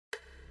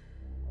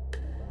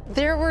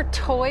There were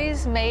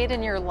toys made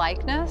in your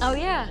likeness? Oh,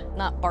 yeah.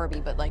 Not Barbie,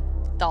 but like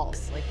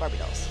dolls, like Barbie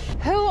dolls.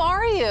 Who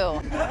are you?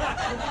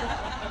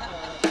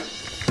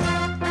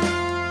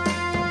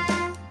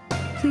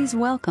 Please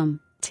welcome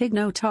Tig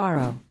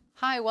Notaro.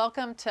 Hi,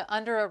 welcome to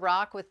Under a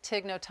Rock with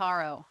Tig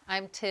Notaro.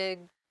 I'm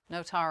Tig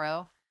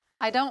Notaro.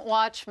 I don't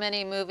watch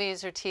many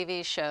movies or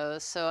TV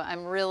shows, so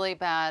I'm really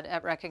bad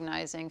at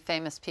recognizing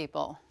famous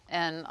people.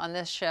 And on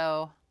this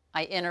show,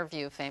 I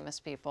interview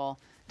famous people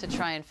to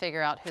try and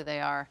figure out who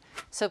they are.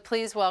 So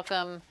please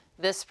welcome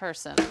this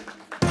person.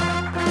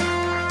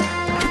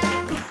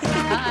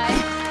 Hi.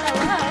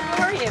 Hello,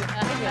 how are you?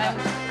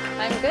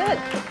 I'm good.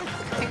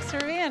 Thanks for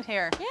being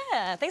here.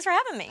 Yeah, thanks for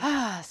having me.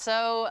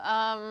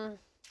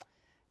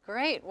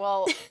 Great.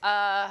 Well,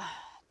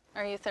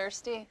 are you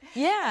thirsty?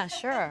 Yeah,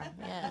 sure.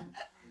 Yeah.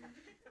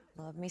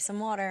 Love me some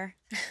water.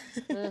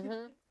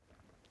 Where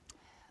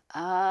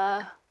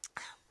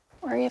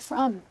are you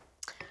from?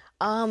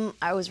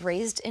 I was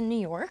raised in New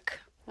York.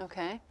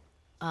 Okay.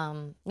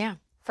 Yeah.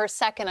 For a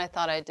second, I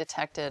thought I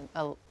detected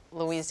a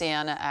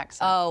Louisiana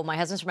accent. Oh, my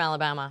husband's from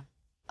Alabama.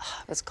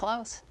 It was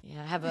close.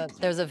 Yeah,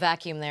 there's a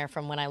vacuum there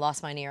from when I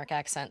lost my New York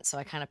accent, so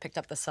I kind of picked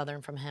up the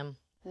Southern from him.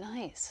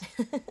 Nice.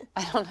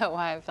 I don't know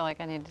why I feel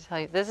like I need to tell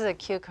you. This is a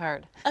cue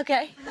card.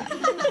 Okay.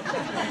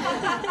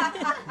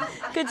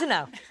 Good to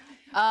know.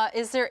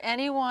 Is there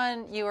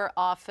anyone you are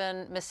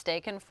often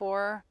mistaken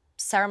for?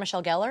 Sarah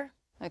Michelle Gellar.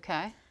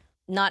 Okay.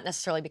 Not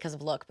necessarily because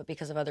of look, but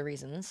because of other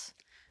reasons.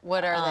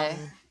 What are they?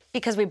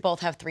 Because we both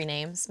have 3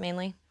 names,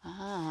 mainly.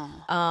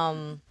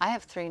 Oh. I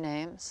have 3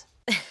 names.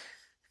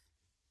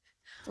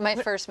 My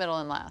first, middle,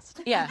 and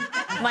last. Yeah,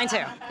 mine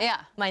too.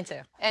 Yeah. Mine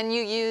too. And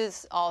you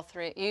use all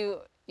 3.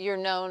 You're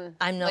known.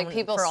 I'm known like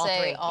people for all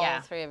say 3. all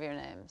yeah. 3 of your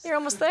names. You're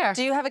almost there.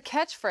 Do you have a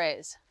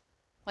catchphrase?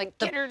 Like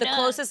get her The done.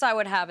 closest I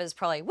would have is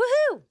probably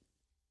woohoo.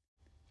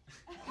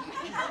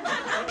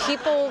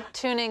 People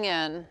tuning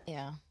in.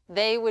 Yeah.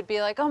 They would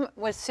be like, oh,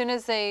 as soon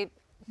as they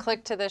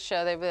click to this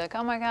show, they'd be like,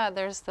 oh my God,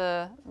 there's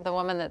the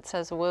woman that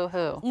says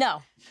woohoo.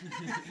 No.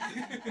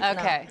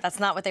 Okay. No, that's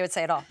not what they would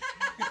say at all.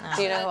 No.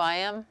 Do you know who I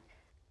am?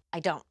 I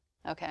don't.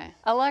 Okay.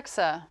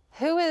 Alexa,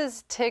 who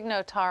is Tig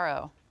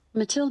Notaro?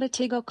 Matilda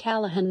Tig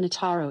O'Callahan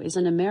Notaro is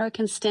an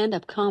American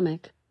stand-up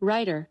comic,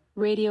 writer,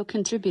 radio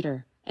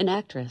contributor, and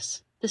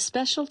actress. The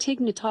special Tig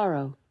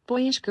Notaro,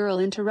 Boyish Girl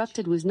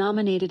Interrupted was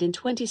nominated in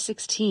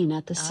 2016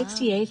 at the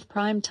 68th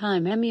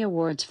Primetime Emmy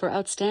Awards for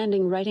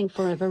Outstanding Writing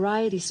for a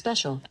Variety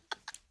Special.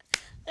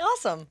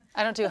 Awesome.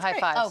 I don't do high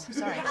fives. Oh,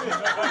 sorry.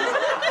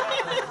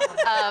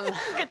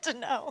 Good to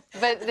know.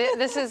 But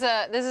this is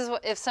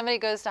what, if somebody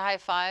goes to high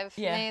five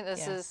Yeah, me,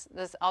 this yeah.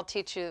 is I'll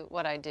teach you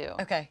what I do.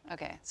 Okay.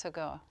 Okay, so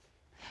go.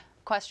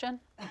 Question?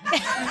 And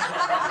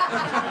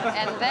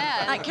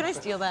then Can I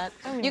steal that?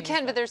 you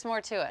can, but there's more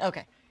to it.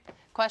 Okay.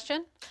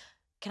 Question?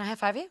 Can I high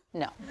five you?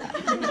 No.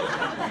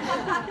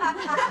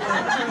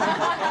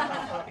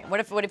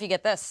 What if you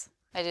get this?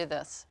 I do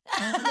this.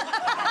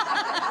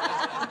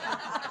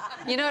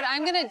 You know what?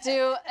 I'm gonna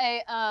do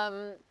a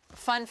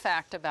fun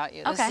fact about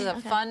you. This is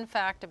a fun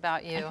fact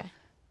about you. Okay.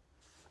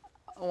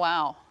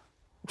 Wow.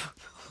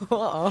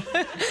 Whoa.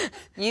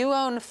 You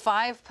own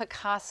 5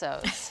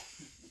 Picassos.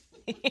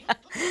 Yeah.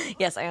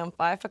 Yes, I own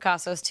 5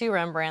 Picassos, 2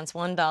 Rembrandts,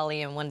 1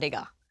 Dali, and 1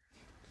 Degas.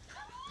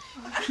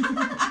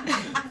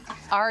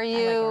 Are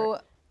you?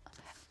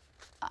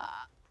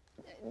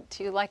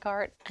 Do you like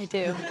art? I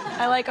do.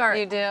 I like art.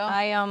 You do?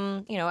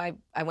 I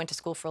went to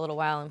school for a little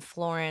while in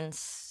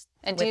Florence.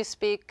 And do you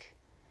speak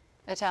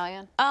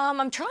Italian?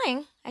 I'm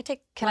trying. I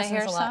take Can I lessons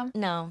hear a lot. some?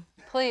 No.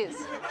 Please.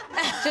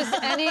 Just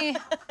any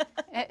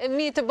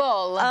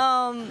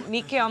meatball.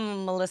 Mi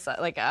chiamo Melissa.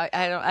 Like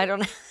I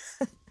don't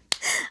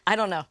I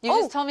don't know. You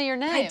just told me your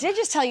name. I did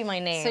just tell you my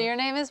name. So your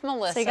name is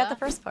Melissa. So you got the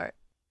first part.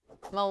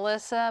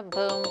 Melissa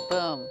Boom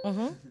Boom.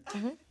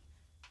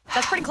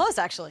 That's pretty close,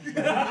 actually.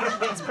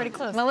 That's pretty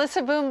close.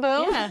 Melissa Boom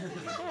Boom? Yeah.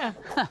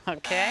 Yeah.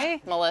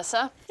 Okay.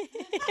 Melissa.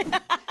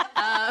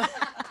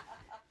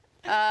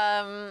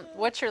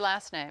 What's your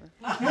last name?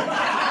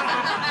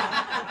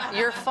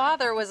 Your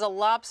father was a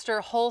lobster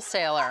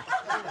wholesaler.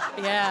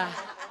 Yeah.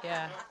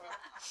 Yeah.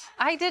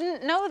 I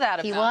didn't know that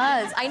about He him.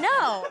 was. I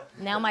know.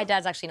 Now my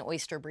dad's actually an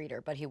oyster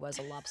breeder, but he was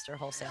a lobster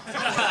wholesaler.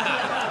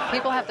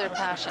 People have their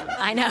passions.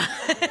 I know.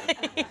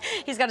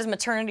 He's got his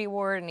maternity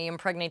ward and he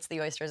impregnates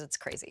the oysters. It's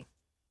crazy.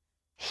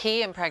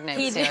 He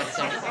impregnates the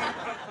oysters.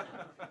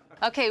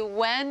 Okay,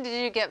 when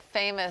did you get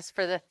famous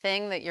for the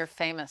thing that you're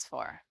famous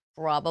for?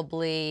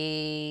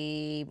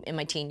 Probably in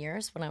my teen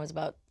years when I was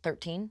about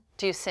 13.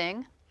 Do you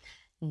sing?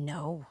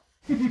 No.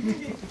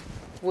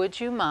 Would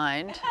you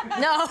mind?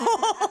 No.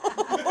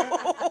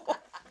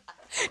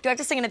 Do I have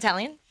to sing in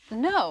Italian?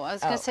 No, I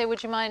was going to say,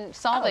 would you mind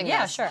solving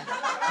yeah, this? sure.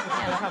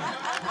 Yeah, no problem.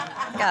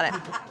 Got it.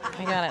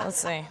 I got it. Let's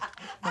see.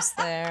 What's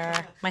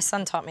there? My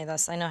son taught me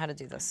this. I know how to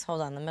do this.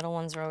 Hold on. The middle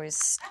ones are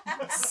always.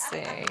 Let's see.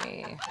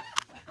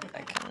 If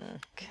I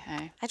can.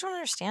 Okay. I don't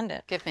understand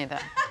it. Give me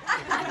that.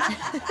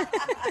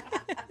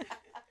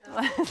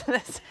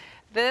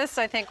 This,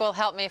 I think, will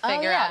help me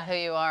figure out who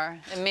you are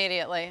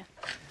immediately.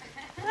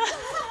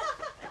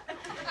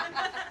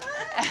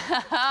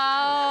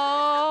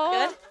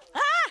 Oh. Good?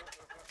 Ah!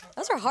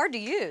 Those are hard to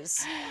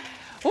use.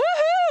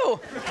 Woohoo!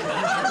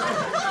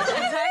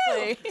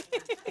 Exactly.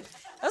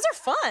 Those are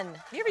fun.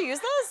 You ever use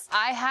those?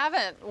 I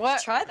haven't.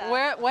 What? Try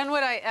that. When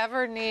would I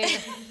ever need?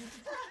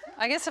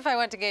 I guess if I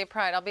went to Gay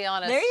Pride, I'll be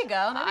honest. There you go.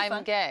 That'd be I'm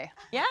fun. gay.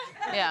 Yeah?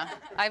 Yeah.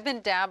 I've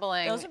been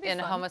dabbling Those would be in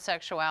fun.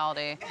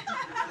 homosexuality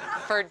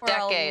for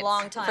decades. a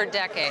long time. For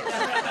decades.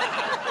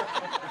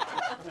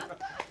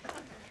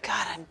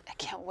 God, I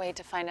can't wait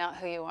to find out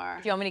who you are.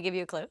 Do you want me to give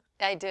you a clue?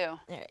 I do. All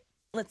right.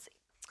 Let's see.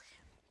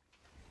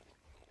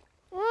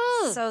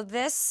 So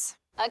this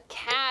A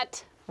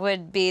cat.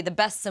 would be the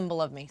best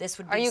symbol of me. This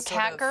would be Are you sort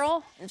cat of-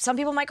 girl? Some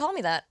people might call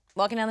me that.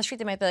 Walking down the street,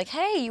 they might be like,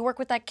 "Hey, you work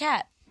with that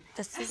cat."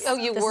 This is, Oh,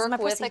 you this is work my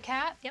with pussy. a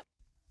cat? Yep.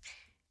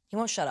 He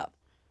won't shut up.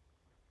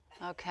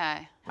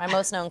 Okay. My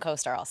most known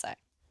co-star, I'll say.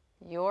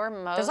 Your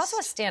most. There's also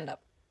a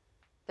stand-up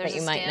There's that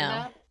you a might know.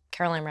 stand-up?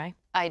 Caroline Ray.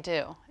 I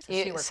do.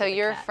 she worked So with a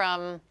you're cat.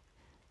 from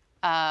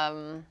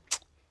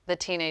The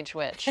Teenage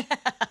Witch.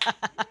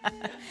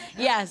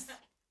 Yes.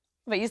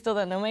 But you still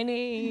don't know my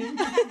name.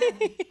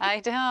 I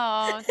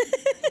don't.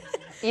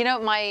 You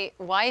know, my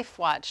wife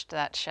watched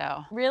that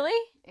show. Really?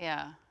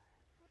 Yeah.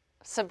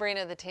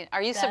 Sabrina the Teen.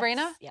 Are you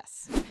Sabrina?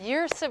 Yes.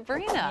 You're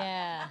Sabrina.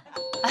 Yeah.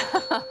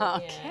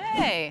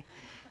 Okay.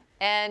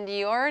 And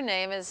your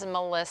name is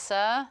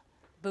Melissa.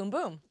 Boom,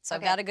 boom. So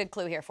Okay. I've got a good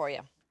clue here for you.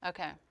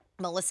 Okay.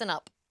 Melissa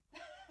up.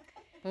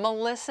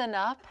 Melissa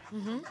Up?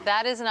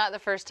 That is not the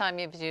first time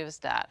you've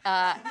used that.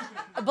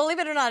 Believe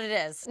it or not, it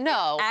is.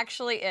 No. It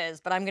actually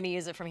is, but I'm going to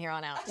use it from here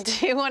on out.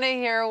 Do you want to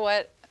hear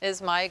what is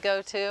my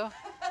go-to?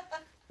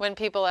 When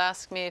people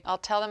ask me, I'll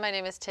tell them my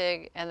name is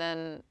Tig, and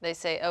then they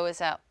say, oh, is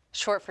that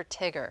short for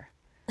Tigger?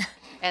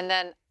 And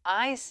then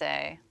I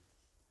say,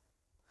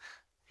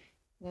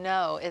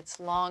 no, it's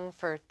long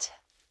for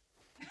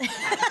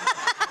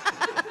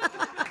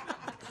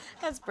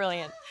That's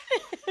brilliant.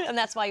 And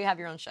that's why you have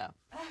your own show.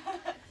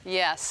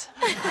 Yes.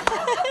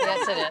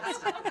 Yes, it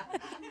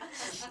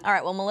is. All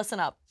right, well, Melissa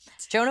up.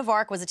 Joan of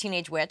Arc was a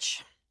teenage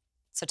witch.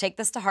 So take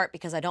this to heart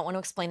because I don't want to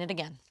explain it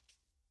again.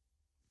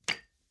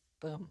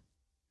 Boom.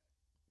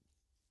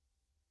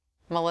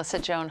 Melissa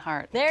Joan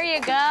Hart. There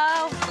you go.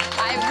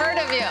 I've heard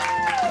of you.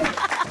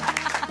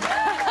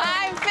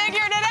 I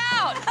figured it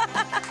out.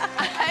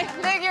 I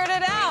figured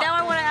it out. Now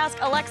I want to ask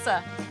Alexa,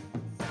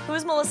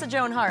 who's Melissa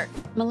Joan Hart?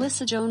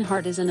 Melissa Joan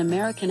Hart is an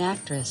American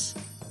actress.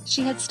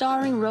 She had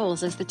starring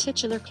roles as the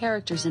titular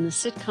characters in the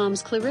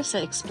sitcoms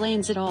Clarissa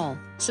Explains It All,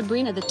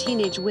 Sabrina the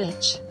Teenage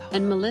Witch,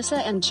 and Melissa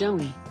and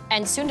Joey.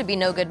 And soon to be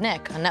No Good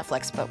Nick on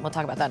Netflix, but we'll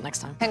talk about that next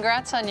time.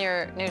 Congrats on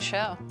your new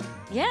show.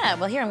 Yeah,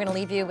 well, here, I'm going to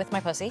leave you with my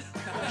pussy.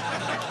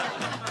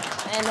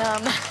 And,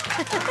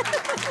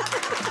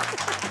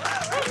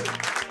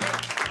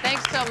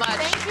 Thanks so much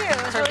Thank you.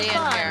 It was for really being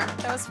fun. here.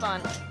 That was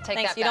fun. Take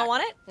Thanks. that You don't back.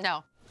 want it?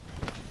 No.